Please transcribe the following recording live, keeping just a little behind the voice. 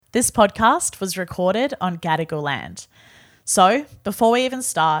This podcast was recorded on Gadigal land. So, before we even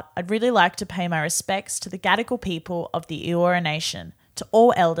start, I'd really like to pay my respects to the Gadigal people of the Eora Nation, to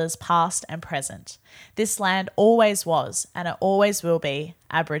all elders past and present. This land always was, and it always will be,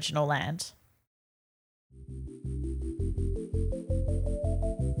 Aboriginal land.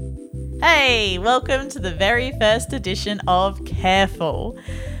 Hey, welcome to the very first edition of Careful.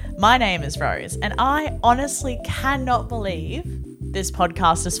 My name is Rose, and I honestly cannot believe this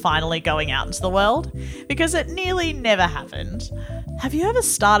podcast is finally going out into the world because it nearly never happened. Have you ever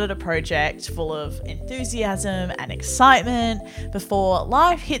started a project full of enthusiasm and excitement before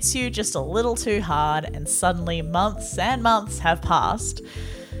life hits you just a little too hard and suddenly months and months have passed?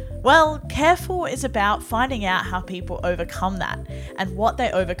 Well, Careful is about finding out how people overcome that and what they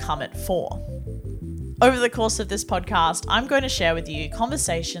overcome it for. Over the course of this podcast, I'm going to share with you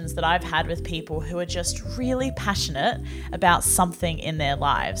conversations that I've had with people who are just really passionate about something in their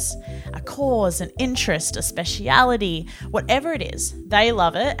lives. A cause, an interest, a speciality, whatever it is, they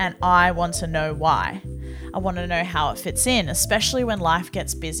love it and I want to know why. I want to know how it fits in, especially when life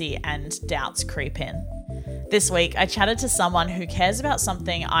gets busy and doubts creep in. This week, I chatted to someone who cares about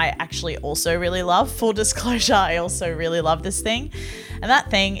something I actually also really love. Full disclosure, I also really love this thing. And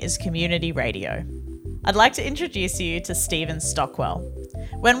that thing is community radio. I'd like to introduce you to Stockwell.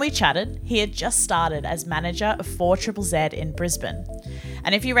 When we chatted, he had just started as manager of 4ZZZ in Brisbane.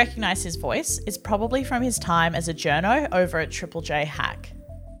 And if you recognise his voice, it's probably from his time as a journo over at Triple J Hack.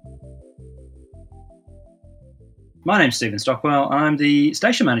 My name's Stephen Stockwell. I'm the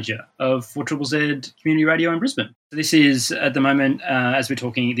station manager of 4ZZZ Community Radio in Brisbane. This is, at the moment, as we're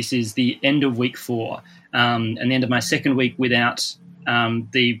talking, this is the end of week 4 and the end of my second week without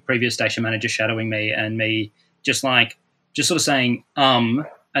the previous station manager shadowing me and me just sort of saying, and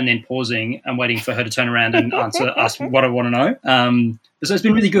then pausing and waiting for her to turn around and ask what I want to know. So it's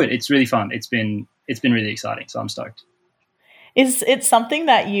been really good. It's really fun. It's been really exciting. So I'm stoked. Is it something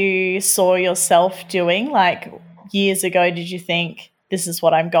that you saw yourself doing? Like years ago, did you think this is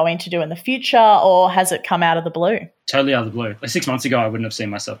what I'm going to do in the future, or has it come out of the blue? Totally out of the blue. Like 6 months ago, I wouldn't have seen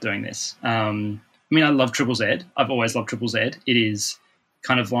myself doing this. I mean, I love Triple Z. I've always loved Triple Z. It is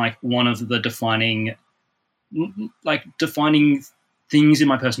kind of like one of the defining things in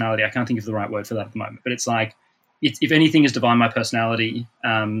my personality. I can't think of the right word for that at the moment, but it's like, if anything has defined my personality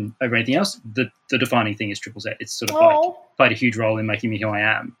over anything else, the defining thing is Triple Z. It's sort of like played a huge role in making me who I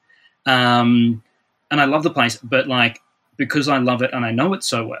am. And I love the place, but like, because I love it and I know it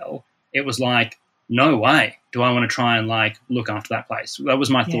so well, it was like, no way do I want to try and like look after that place. That was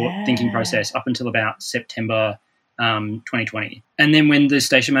my thinking process up until about September 2020. And then when the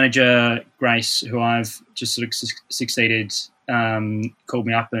station manager, Grace, who I've just sort of succeeded, called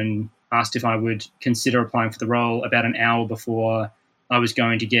me up and asked if I would consider applying for the role about an hour before I was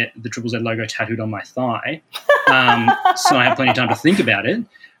going to get the Triple Z logo tattooed on my thigh. So I had plenty of time to think about it.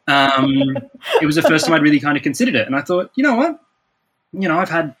 It was the first time I'd really kind of considered it. And I thought, you know what? You know, I've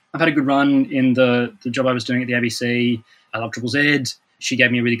had a good run in the job I was doing at the ABC. I love Triple Z. She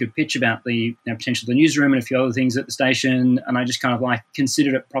gave me a really good pitch about the potential of the newsroom and a few other things at the station. And I just kind of like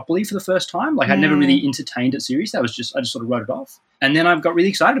considered it properly for the first time. Like I'd never really entertained it seriously. I just sort of wrote it off. And then I got really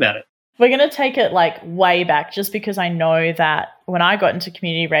excited about it. We're going to take it like way back just because I know that when I got into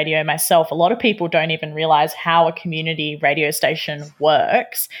community radio myself, a lot of people don't even realise how a community radio station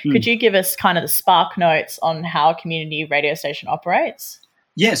works. Could you give us kind of the spark notes on how a community radio station operates?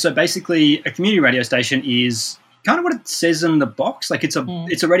 Yeah, so basically a community radio station is kind of what it says in the box. Like it's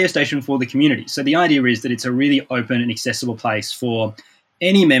a radio station for the community. So the idea is that it's a really open and accessible place for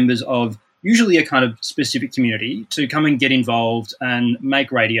any members of usually a kind of specific community to come and get involved and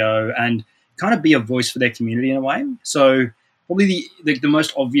make radio and kind of be a voice for their community in a way. So probably the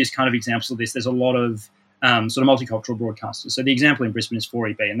most obvious kind of examples of this, there's a lot of sort of multicultural broadcasters. So the example in Brisbane is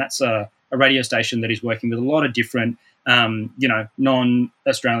 4EB, and that's a radio station that is working with a lot of different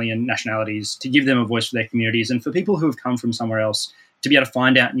non-Australian nationalities to give them a voice for their communities and for people who have come from somewhere else to be able to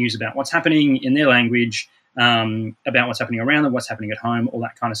find out news about what's happening in their language, about what's happening around them, what's happening at home, all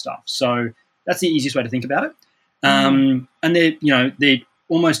that kind of stuff. So that's the easiest way to think about it. And they're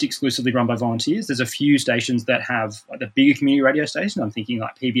almost exclusively run by volunteers. There's a few stations that have like the bigger community radio stations. I'm thinking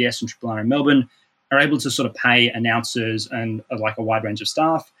like PBS and Triple R in Melbourne are able to sort of pay announcers and like a wide range of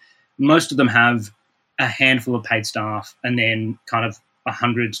staff. Most of them have a handful of paid staff and then kind of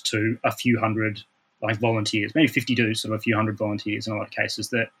 100 to a few hundred like volunteers, maybe 50 to sort of a few hundred volunteers in a lot of cases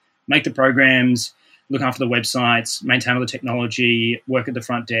that make the programs, look after the websites, maintain all the technology, work at the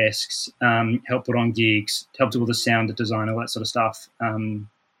front desks, help put on gigs, help do all the sound design, all that sort of stuff. And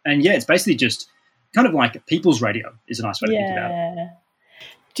yeah, it's basically just kind of like people's radio is a nice way to think about it.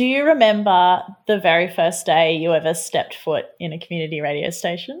 Do you remember the very first day you ever stepped foot in a community radio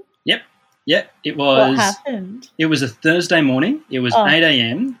station? Yep. It was. What happened? It was a Thursday morning. It was 8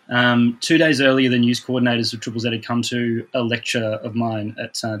 a.m. 2 days earlier, the news coordinators of Triple Z had come to a lecture of mine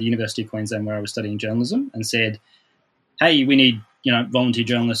at the University of Queensland where I was studying journalism and said, hey, we need volunteer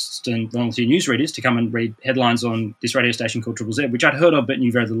journalists and volunteer newsreaders to come and read headlines on this radio station called Triple Z, which I'd heard of but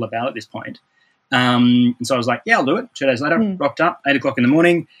knew very little about at this point. And so I was like, yeah, I'll do it. 2 days later, rocked up, 8 o'clock in the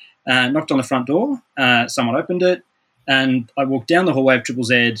morning, knocked on the front door. Someone opened it, and I walked down the hallway of Triple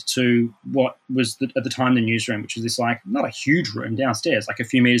Z to what was at the time the newsroom, which was this not a huge room downstairs, like a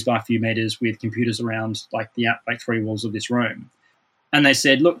few meters by a few meters with computers around the three walls of this room. And they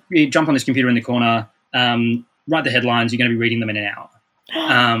said, look, you jump on this computer in the corner, write the headlines, you're going to be reading them in an hour.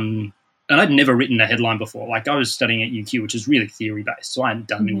 And I'd never written a headline before. I was studying at UQ, which is really theory-based, so I hadn't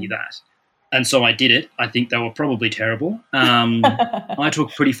done any of that. And so I did it. I think they were probably terrible. I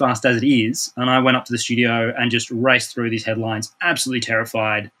talk pretty fast as it is, and I went up to the studio and just raced through these headlines, absolutely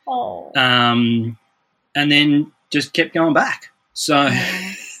terrified. And then just kept going back. So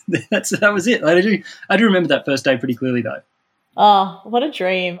that was it. I do remember that first day pretty clearly, though. Oh, what a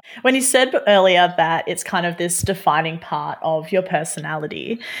dream. When you said earlier that it's kind of this defining part of your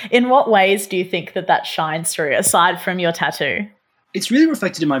personality, in what ways do you think that shines through, aside from your tattoo? It's really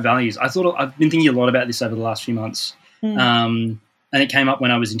reflected in my values. I've been thinking a lot about this over the last few months. And it came up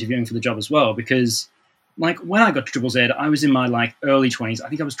when I was interviewing for the job as well, because when I got to Triple Z, I was in my early 20s. I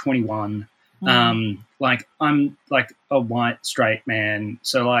think I was 21. I'm a white, straight man.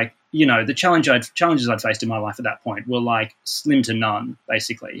 So the challenges I'd faced in my life at that point were slim to none,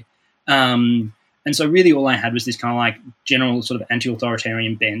 basically. And so really all I had was this kind of general sort of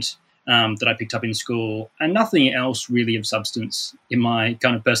anti-authoritarian bent that I picked up in school, and nothing else really of substance in my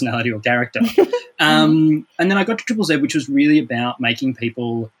kind of personality or character. And then I got to Triple Z, which was really about making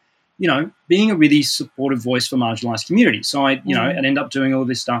people, being a really supportive voice for marginalised communities. So I'd end up doing all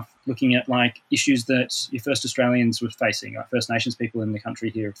this stuff, looking at issues that your First Australians were facing, or First Nations people in the country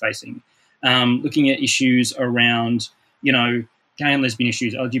here are facing, looking at issues around, gay and lesbian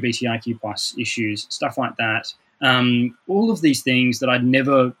issues, LGBTIQ plus issues, stuff like that. All of these things that I'd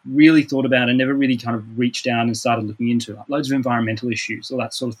never really thought about and never really kind of reached down and started looking into, loads of environmental issues, all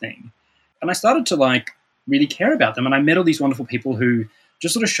that sort of thing. And I started to really care about them. And I met all these wonderful people who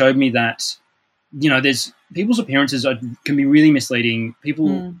just sort of showed me that, there's people's appearances can be really misleading.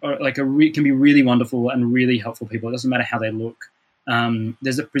 People can be really wonderful and really helpful people. It doesn't matter how they look.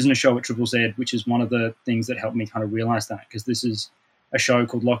 There's a prisoner show at Triple Z, which is one of the things that helped me kind of realize that, because this is a show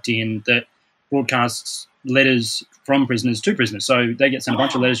called Locked In that broadcasts letters from prisoners to prisoners. So they get sent a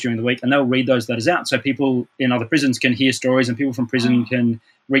bunch of letters during the week, and they'll read those letters out. So people in other prisons can hear stories, and people from prison can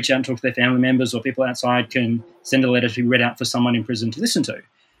reach out and talk to their family members, or people outside can send a letter to be read out for someone in prison to listen to.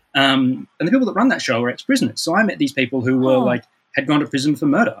 And the people that run that show are ex-prisoners. So I met these people who were had gone to prison for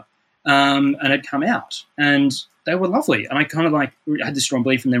murder and had come out, and they were lovely. And I kind of had this strong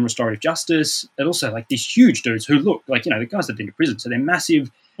belief in them, restorative justice, and also these huge dudes who look the guys that have been to prison. So they're massive.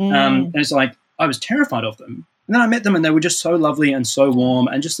 And it's I was terrified of them. And then I met them, and they were just so lovely and so warm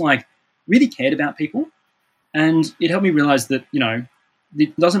and just really cared about people. And it helped me realize that,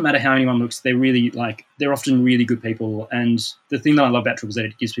 it doesn't matter how anyone looks, they're really they're often really good people. And the thing that I love about Triple Z,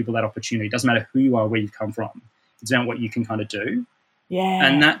 it gives people that opportunity. It doesn't matter who you are, where you've come from. It's about what you can kind of do. Yeah.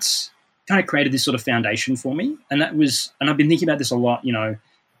 And that's kind of created this sort of foundation for me. And I've been thinking about this a lot,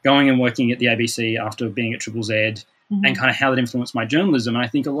 going and working at the ABC after being at Triple Z, and kind of how that influenced my journalism. And I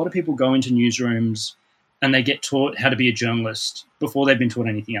think a lot of people go into newsrooms and they get taught how to be a journalist before they've been taught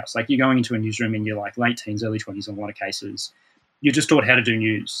anything else. You're going into a newsroom in your late teens, early 20s in a lot of cases. You're just taught how to do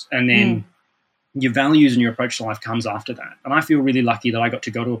news. And then your values and your approach to life comes after that. And I feel really lucky that I got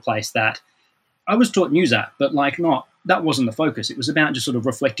to go to a place that I was taught news at, but that wasn't the focus. It was about just sort of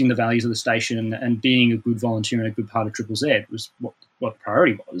reflecting the values of the station and being a good volunteer and a good part of Triple Z was what the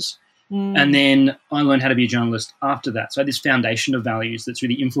priority was. And then I learned how to be a journalist after that. So I had this foundation of values that's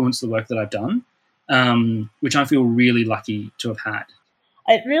really influenced the work that I've done, which I feel really lucky to have had.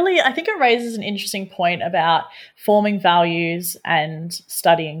 I think it raises an interesting point about forming values and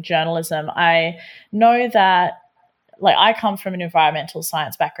studying journalism. I know that I come from an environmental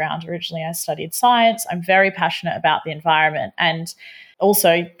science background. Originally, I studied science. I'm very passionate about the environment, and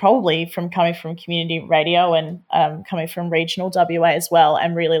also probably from coming from community radio and coming from regional WA as well,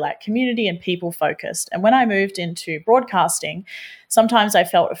 and really community and people focused. And when I moved into broadcasting, sometimes I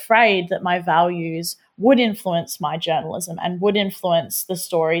felt afraid that my values would influence my journalism and would influence the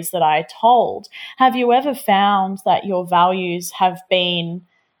stories that I told. Have you ever found that your values have been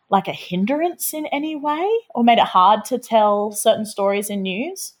like a hindrance in any way or made it hard to tell certain stories in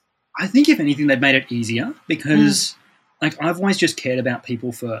news? I think if anything, they've made it easier because like I've always just cared about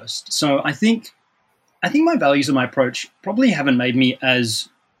people first. So I think my values and my approach probably haven't made me as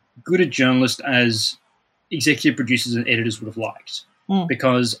good a journalist as executive producers and editors would have liked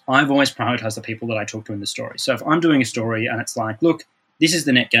because I've always prioritized the people that I talk to in the story. So if I'm doing a story and it's like, look, this is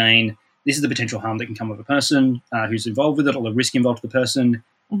the net gain, this is the potential harm that can come of a person who's involved with it or the risk involved with the person.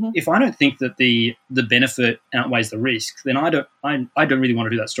 If I don't think that the benefit outweighs the risk, then I don't really want to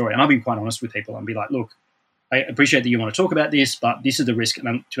do that story. And I'll be quite honest with people and be like, look, I appreciate that you want to talk about this, but this is the risk.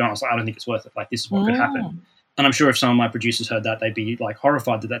 And to be honest, I don't think it's worth it. Like, this is what could happen. And I'm sure if some of my producers heard that, they'd be like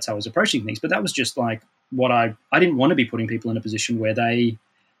horrified that that's how I was approaching things. But that was just like what I didn't want to be putting people in a position where they,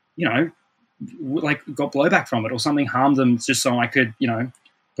 you know, like got blowback from it or something harmed them just so I could, you know,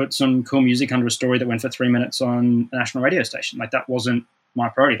 put some cool music under a story that went for 3 minutes on a national radio station. Like, that wasn't my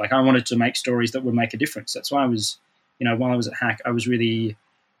priority. Like, I wanted to make stories that would make a difference. That's why I was, you know, while I was at Hack, I was really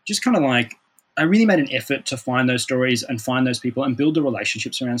just kind of like, I really made an effort to find those stories and find those people and build the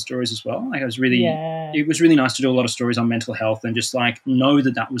relationships around stories as well. Like, I was really, it was really nice to do a lot of stories on mental health and just like know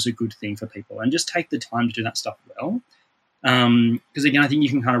that that was a good thing for people and just take the time to do that stuff well. Because again, I think you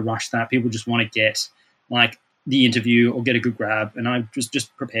can kind of rush that. People just want to get like the interview or get a good grab. And I was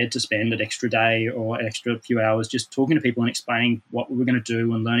just prepared to spend an extra day or an extra few hours just talking to people and explaining what we were going to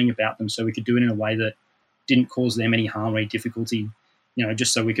do and learning about them so we could do it in a way that didn't cause them any harm or any difficulty, you know,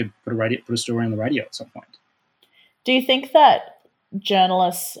 just so we could put a story on the radio at some point. Do you think that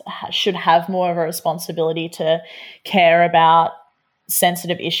journalists should have more of a responsibility to care about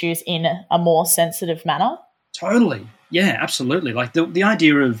sensitive issues in a more sensitive manner? Totally. Yeah, absolutely. Like the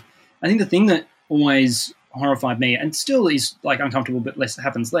idea of, I think the thing that always horrified me and still is like uncomfortable but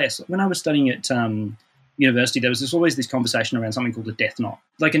happens less. When I was studying at university, there was always this conversation around something called a death knot.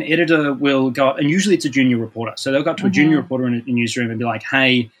 Like, an editor will go up, and usually it's a junior reporter. So they'll go up to a junior reporter in a newsroom and be like,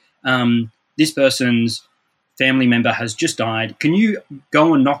 hey, this person's family member has just died. Can you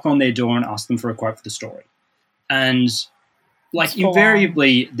go and knock on their door and ask them for a quote for the story? And like,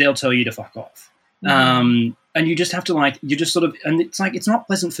 invariably, they'll tell you to fuck off. And you just have to like, you just sort of, and it's like, it's not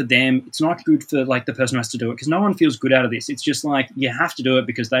pleasant for them. It's not good for like the person who has to do it because no one feels good out of this. It's just like, you have to do it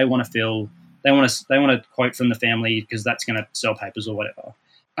because they want to quote from the family because that's going to sell papers or whatever.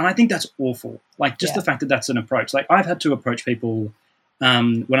 And I think that's awful. Like, just the fact that that's an approach. Like, I've had to approach people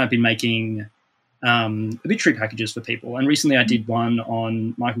when I've been making obituary packages for people. And recently I did one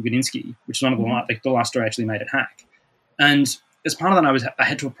on Michael Gudinski, which is one of the last story I actually made at Hack. And as part of that, I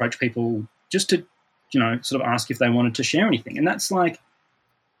had to approach people just to, you know, sort of ask if they wanted to share anything. And that's like,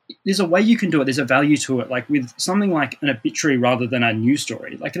 there's a way you can do it. There's a value to it. Like with something like an obituary rather than a news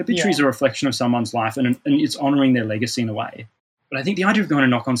story. Like, an obituary is a reflection of someone's life and it's honouring their legacy in a way. But I think the idea of going to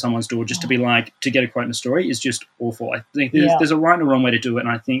knock on someone's door just to be like, to get a quote in a story is just awful. I think there's a right and a wrong way to do it. And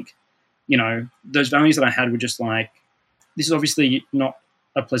I think, you know, those values that I had were just like, this is obviously not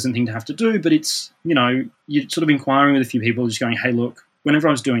a pleasant thing to have to do, but it's, you know, you're sort of inquiring with a few people, just going, hey, look, whenever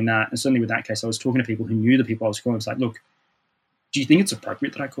I was doing that, and certainly with that case, I was talking to people who knew the people I was calling. It's like, look, do you think it's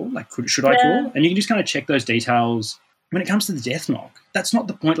appropriate that I call? Like, should I call? And you can just kind of check those details. When it comes to the death knock, that's not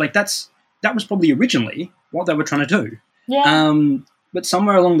the point. Like, that was probably originally what they were trying to do. But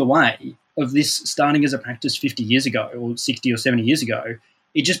somewhere along the way of this starting as a practice 50 years ago or 60 or 70 years ago,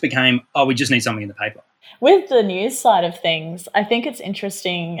 it just became, oh, we just need something in the paper. With the news side of things, I think it's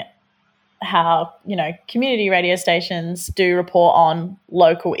interesting how, you know, community radio stations do report on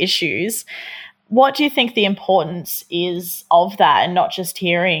local issues. What do you think the importance is of that and not just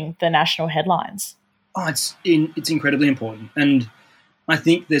hearing the national headlines? Oh, it's incredibly important. And I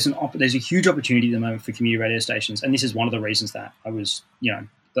think there's a huge opportunity at the moment for community radio stations. And this is one of the reasons that I was, you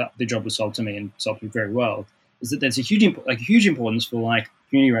know, the job was sold to me and sold to me very well, is that there's a huge importance for like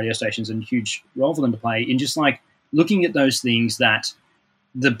community radio stations and a huge role for them to play in just like looking at those things that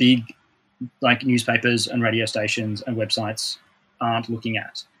the big like newspapers and radio stations and websites aren't looking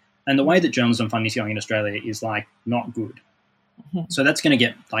at. And the way that journalism funding is going in Australia is like not good. So that's going to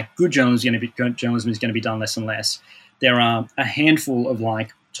get like good journalism is going to be done less and less. There are a handful of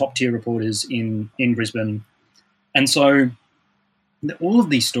like top tier reporters in Brisbane. And so all of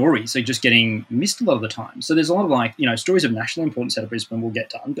these stories are just getting missed a lot of the time. So there's a lot of like, you know, stories of national importance out of Brisbane will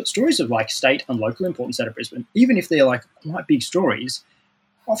get done, but stories of like state and local importance out of Brisbane, even if they're like quite big stories,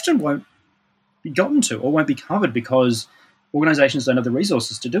 often won't be gotten to or won't be covered because organisations don't have the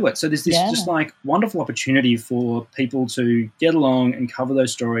resources to do it. So there's this just like wonderful opportunity for people to get along and cover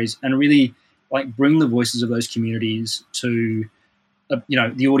those stories and really like bring the voices of those communities to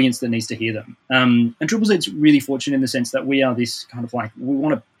the audience that needs to hear them. And Triple Z's really fortunate in the sense that we are this kind of like, we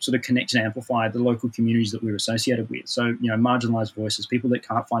want to sort of connect and amplify the local communities that we're associated with. So, marginalized voices, people that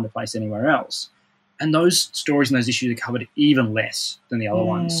can't find a place anywhere else. And those stories and those issues are covered even less than the other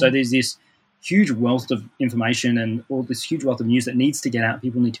ones. So there's this huge wealth of information and all this huge wealth of news that needs to get out,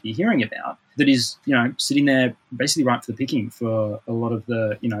 people need to be hearing about, that is, sitting there basically ripe for the picking for a lot of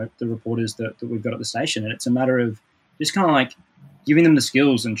the, the reporters that we've got at the station. And it's a matter of just kind of like giving them the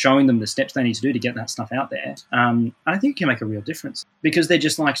skills and showing them the steps they need to do to get that stuff out there. And I think it can make a real difference because they're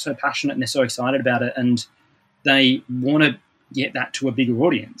just like so passionate and they're so excited about it and they want to get that to a bigger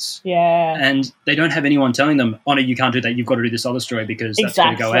audience. Yeah. And they don't have anyone telling them, oh, no, you can't do that. You've got to do this other story because that's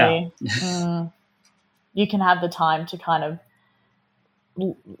going to go out. You can have the time to kind of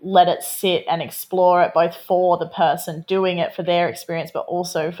let it sit and explore it both for the person doing it, for their experience, but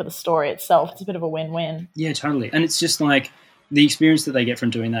also for the story itself. It's a bit of a win-win. Yeah, totally. And it's just like the experience that they get from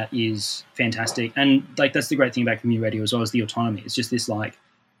doing that is fantastic. And like that's the great thing about community radio as well as the autonomy. It's just this like,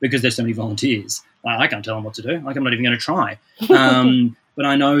 because there's so many volunteers, like, I can't tell them what to do. Like I'm not even going to try. But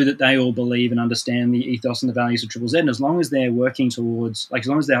I know that they all believe and understand the ethos and the values of Triple Z. And as long as they're working towards, like as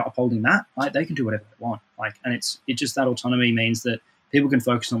long as they're upholding that, like, they can do whatever they want. Like, and it just that autonomy means that people can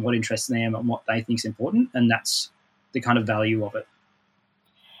focus on what interests them and what they think is important. And that's the kind of value of it.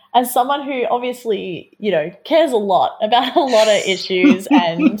 As someone who obviously, cares a lot about a lot of issues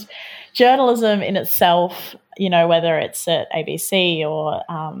and journalism in itself, whether it's at ABC or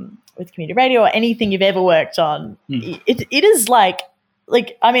with community radio or anything you've ever worked on, it is like,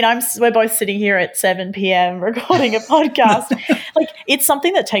 I mean, we're both sitting here at 7 p.m. recording a podcast. Like, it's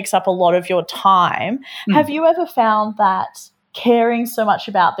something that takes up a lot of your time. Have you ever found that caring so much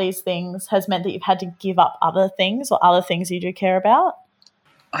about these things has meant that you've had to give up other things or other things you do care about?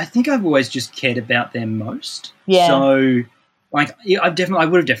 I think I've always just cared about them most. Yeah. So, like, I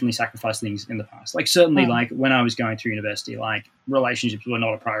would have definitely sacrificed things in the past. Like, certainly, like, when I was going through university, like, relationships were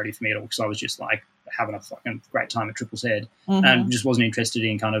not a priority for me at all because I was just, like, having a fucking great time at Triple Z and just wasn't interested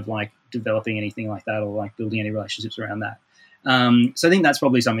in kind of, like, developing anything like that or, like, building any relationships around that. So I think that's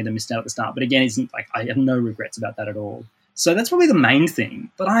probably something that missed out at the start. But, again, I have no regrets about that at all. So that's probably the main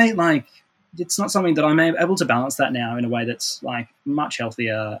thing. But it's not something that I'm able to balance that now in a way that's, like, much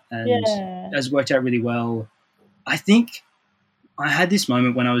healthier and has worked out really well. I think I had this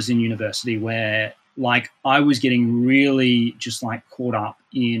moment when I was in university where, like, I was getting really just, like, caught up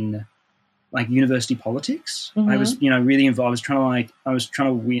in, like, university politics. I was, really involved. I was trying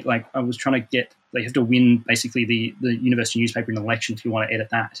to win, like, I was trying to get, you have to win basically the university newspaper in an election if you want to edit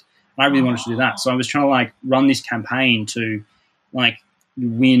that. And I really wanted to do that. So I was trying to, like, run this campaign to, like,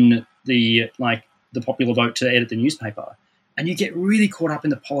 win the popular vote to edit the newspaper. And you get really caught up in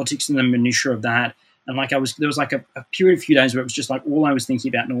the politics and the minutiae of that. And, like, there was like a period, a few days where it was just like all I was thinking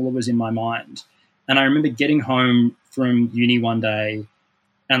about and all that was in my mind. And I remember getting home from uni one day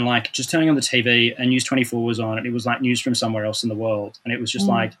and, like, just turning on the TV and News 24 was on and it was like news from somewhere else in the world. And it was just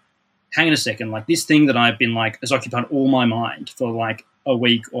like, hang on a second, like, this thing that I've been, like, has occupied all my mind for, like, a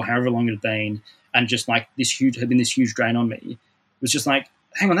week or however long it had been and just, like, had been this huge drain on me. It was just like,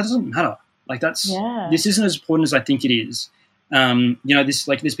 hang on, that doesn't matter. Like, this isn't as important as I think it is.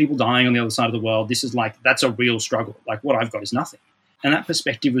 There's people dying on the other side of the world. This is, like, that's a real struggle. Like, what I've got is nothing. And that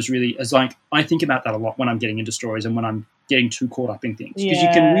perspective was really, I think about that a lot when I'm getting into stories and when I'm getting too caught up in things because you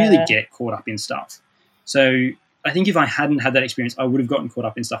can really get caught up in stuff. So I think if I hadn't had that experience, I would have gotten caught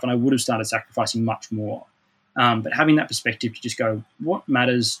up in stuff and I would have started sacrificing much more. But having that perspective to just go, what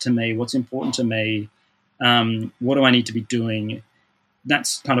matters to me? What's important to me? What do I need to be doing?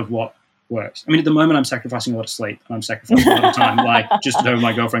 That's kind of what works. I mean, at the moment, I'm sacrificing a lot of sleep and I'm sacrificing a lot of time, like, just to with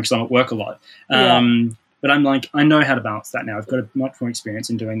my girlfriend because I'm at work a lot. But I'm like, I know how to balance that now. I've got much more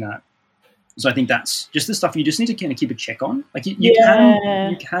experience in doing that. So I think that's just the stuff you just need to kind of keep a check on. Like,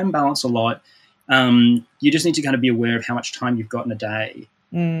 you can balance a lot. You just need to kind of be aware of how much time you've got in a day.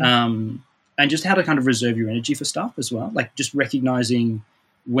 And just how to kind of reserve your energy for stuff as well. Like, just recognizing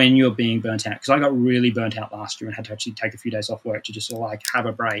when you're being burnt out. Because I got really burnt out last year and had to actually take a few days off work to just sort of, like, have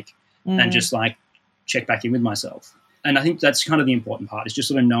a break and just, like, check back in with myself. And I think that's kind of the important part, is just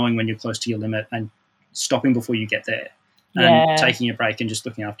sort of knowing when you're close to your limit and stopping before you get there and taking a break and just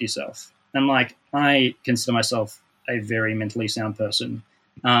looking after yourself. And, like, I consider myself a very mentally sound person.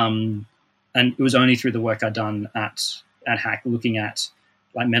 And it was only through the work I'd done at Hack, looking at,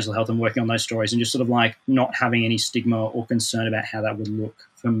 like, mental health and working on those stories and just sort of, like, not having any stigma or concern about how that would look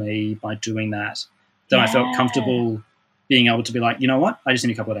for me by doing that, I felt comfortable being able to be like, you know what, I just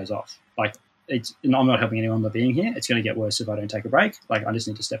need a couple of days off. Like, I'm not helping anyone by being here. It's going to get worse if I don't take a break. Like, I just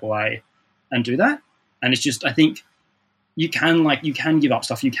need to step away and do that. And it's just, I think, you can give up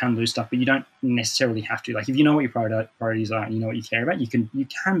stuff, you can lose stuff, but you don't necessarily have to. Like if you know what your priorities are and you know what you care about, you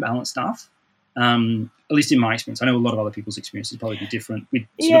can balance stuff. At least in my experience, I know a lot of other people's experiences probably be different with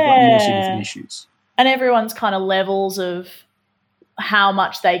sort of like more significant issues. And everyone's kind of levels of how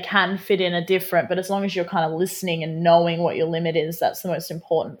much they can fit in are different, but as long as you're kind of listening and knowing what your limit is, that's the most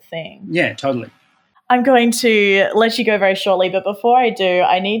important thing. Yeah, totally. I'm going to let you go very shortly, but before I do,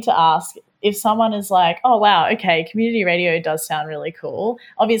 I need to ask, if someone is like, oh, wow, okay, community radio does sound really cool.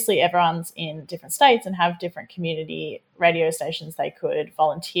 Obviously, everyone's in different states and have different community radio stations they could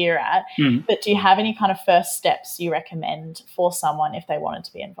volunteer at. But do you have any kind of first steps you recommend for someone if they wanted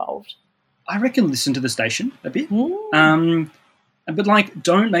to be involved? I reckon listen to the station a bit. But, like,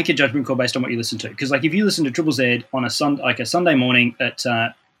 don't make a judgment call based on what you listen to. Because, like, if you listen to Triple Z on a Sunday morning at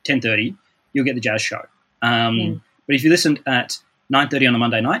 10:30, you'll get the jazz show. But if you listened at 9:30 on a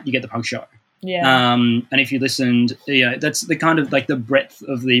Monday night, you get the punk show. Yeah. And if you listened, that's the kind of like the breadth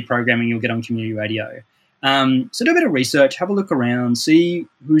of the programming you'll get on community radio. So do a bit of research, have a look around, see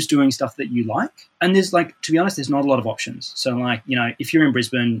who's doing stuff that you like. And there's like, to be honest, there's not a lot of options. So like, if you're in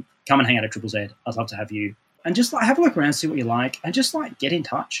Brisbane, come and hang out at Triple Z. I'd love to have you. And just like have a look around, see what you like, and just like get in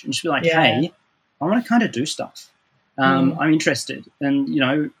touch and just be like, hey, I want to kind of do stuff. I'm interested. And,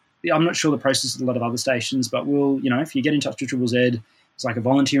 I'm not sure the process of a lot of other stations, but if you get in touch with Triple Z, it's like a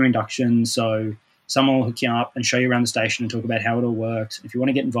volunteer induction. So someone will hook you up and show you around the station and talk about how it all works. If you want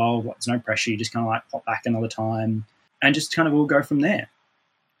to get involved, there's no pressure. You just kind of like pop back another time and just kind of all go from there.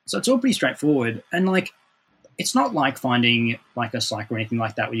 So it's all pretty straightforward. And like, it's not like finding like a psych or anything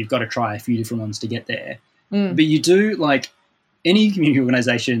like that where you've got to try a few different ones to get there. But you do like any community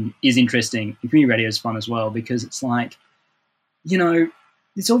organization is interesting. Community radio is fun as well because it's like,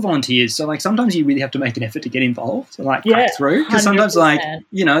 it's all volunteers. So like sometimes you really have to make an effort to get involved to like crack through. Because sometimes like,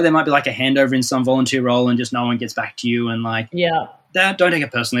 there might be like a handover in some volunteer role and just no one gets back to you and like, that don't take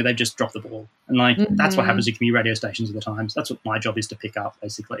it personally. They've just dropped the ball. And like, that's what happens to community radio stations at the times. That's what my job is to pick up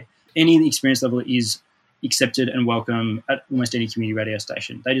basically. Any experience level is accepted and welcome at almost any community radio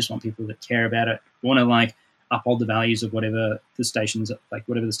station. They just want people that care about it, want to like uphold the values of whatever the station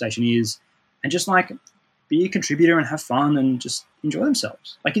is and just like be a contributor and have fun and just enjoy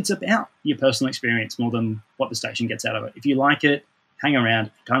themselves. Like it's about your personal experience more than what the station gets out of it. If you like it, hang around.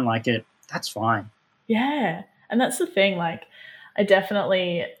 If you don't like it, that's fine. Yeah. And that's the thing. Like I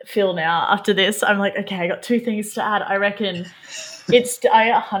definitely feel now after this, I'm like, okay, I got two things to add. I reckon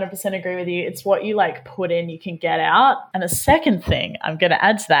I 100% agree with you. It's what you like put in, you can get out. And the second thing I'm going to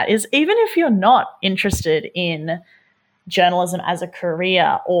add to that is even if you're not interested in journalism as a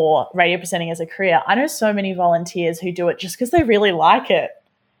career or radio presenting as a career, I know so many volunteers who do it just because they really like it.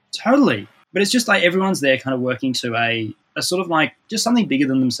 Totally. But it's just like everyone's there kind of working to a sort of like just something bigger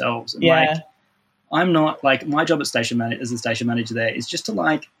than themselves. And like I'm not like my job as the station manager there is just to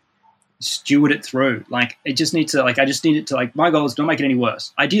like steward it through. Like it just needs to like I just need it to like my goal is don't make it any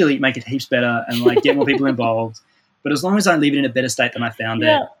worse. Ideally make it heaps better and like get more people involved. But as long as I leave it in a better state than I found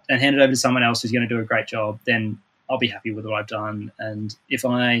it and hand it over to someone else who's going to do a great job, then I'll be happy with what I've done. And if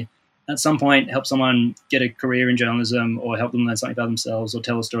I at some point help someone get a career in journalism or help them learn something about themselves or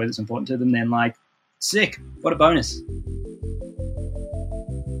tell a story that's important to them, then like sick. What a bonus.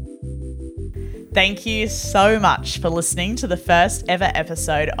 Thank you so much for listening to the first ever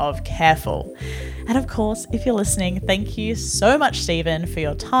episode of Careful. And of course, if you're listening, thank you so much, Stephen, for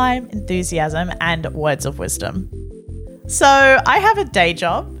your time, enthusiasm, and words of wisdom. So I have a day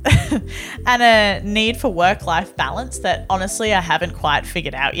job and a need for work-life balance that honestly I haven't quite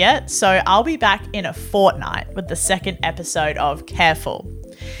figured out yet. So I'll be back in a fortnight with the second episode of Careful.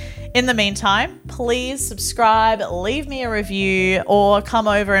 In the meantime, please subscribe, leave me a review, or come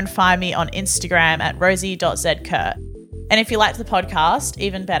over and find me on Instagram at rosie.zkurt. And if you liked the podcast,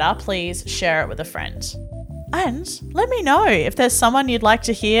 even better, please share it with a friend. And let me know if there's someone you'd like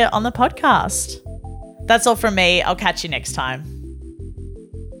to hear on the podcast. That's all from me. I'll catch you next time.